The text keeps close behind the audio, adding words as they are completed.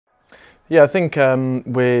Yeah, I think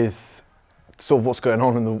with sort of what's going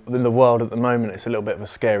on in the world at the moment, it's a little bit of a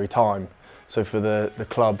scary time. So for the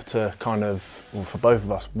club to kind of, well, for both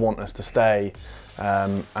of us, want us to stay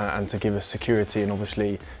and to give us security, and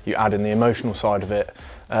obviously you add in the emotional side of it,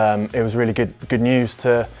 it was really good news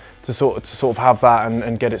to sort of have that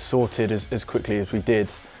and get it sorted as quickly as we did.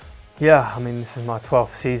 Yeah, I mean, this is my 12th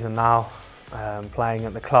season now playing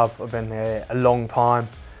at the club. I've been here a long time,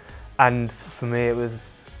 and for me it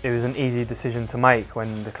was an easy decision to make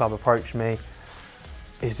when the club approached me.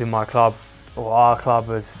 It's been my club, or our club,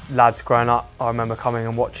 as lads growing up. I remember coming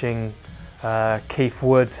and watching Keith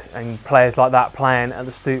Wood and players like that playing at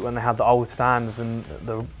the Stoop when they had the old stands and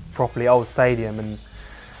the properly old stadium, and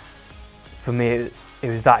for me it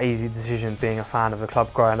was that easy decision, being a fan of the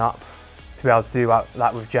club growing up. To be able to do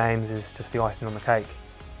that with James is just the icing on the cake.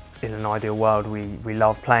 In an ideal world, we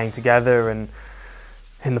love playing together, and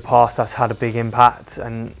in the past that's had a big impact,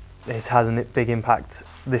 and this has a big impact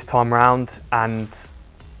this time round. And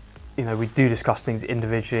you know, we do discuss things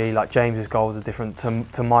individually, like James's goals are different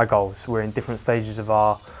to my goals. We're in different stages of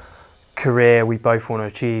our career. We both want to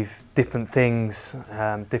achieve different things,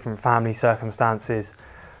 different family circumstances,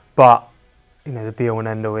 but you know, the be all and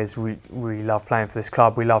end all is we love playing for this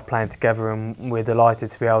club. We love playing together, and we're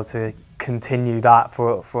delighted to be able to continue that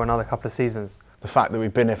for another couple of seasons. The fact that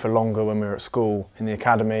we've been here for longer when we were at school in the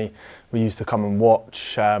academy, we used to come and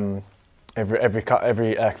watch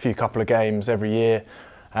every few couple of games every year,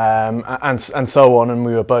 and so on. And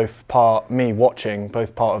we were both part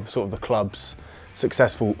of sort of the club's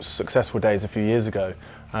successful days a few years ago.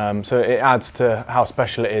 So it adds to how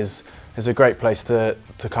special it is. It's a great place to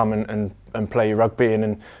come and play your rugby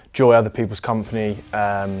and enjoy other people's company.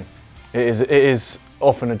 It is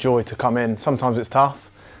often a joy to come in. Sometimes it's tough,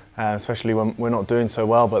 especially when we're not doing so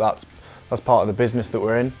well, but that's part of the business that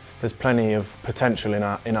we're in. There's plenty of potential in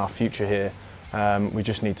our future here. We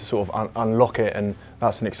just need to sort of unlock it, and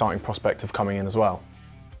that's an exciting prospect of coming in as well.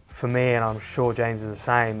 For me, and I'm sure James is the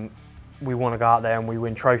same, we want to go out there and we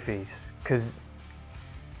win trophies, because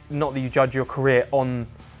not that you judge your career on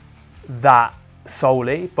that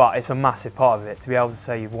solely, but it's a massive part of it to be able to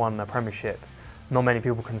say you've won a premiership. Not many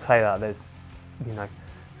people can say that. There's, you know,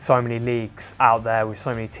 so many leagues out there with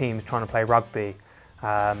so many teams trying to play rugby,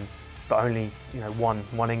 but only, you know,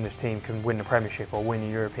 one English team can win the premiership or win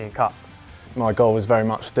a European Cup. My goal is very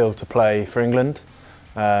much still to play for England.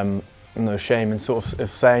 No shame in sort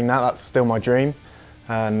of saying that. That's still my dream.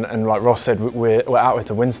 And like Ross said, we're out here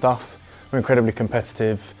to win stuff. We're incredibly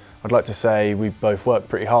competitive. I'd like to say we both work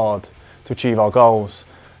pretty hard to achieve our goals.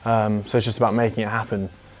 So it's just about making it happen.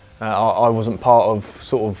 I wasn't part of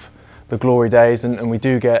sort of the glory days, and we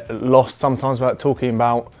do get lost sometimes about talking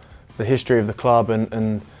about the history of the club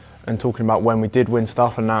and talking about when we did win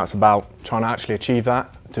stuff, and now it's about trying to actually achieve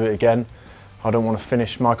that, do it again. I don't want to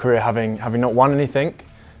finish my career having not won anything,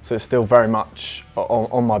 so it's still very much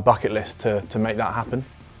on my bucket list to make that happen.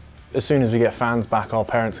 As soon as we get fans back, our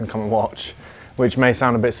parents can come and watch, which may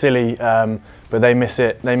sound a bit silly, but they miss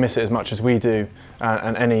it as much as we do,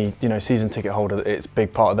 and any, you know, season ticket holder, it's a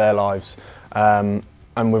big part of their lives.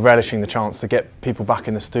 And we're relishing the chance to get people back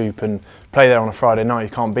in the Stoop and play there on a Friday night. You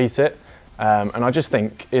can't beat it. And I just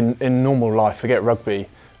think in normal life, forget rugby,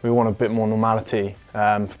 we want a bit more normality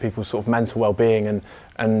for people's sort of mental well-being,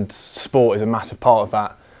 and sport is a massive part of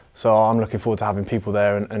that. So I'm looking forward to having people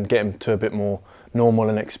there and getting to a bit more normal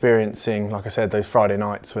and experiencing, like I said, those Friday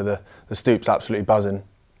nights where the Stoop's absolutely buzzing.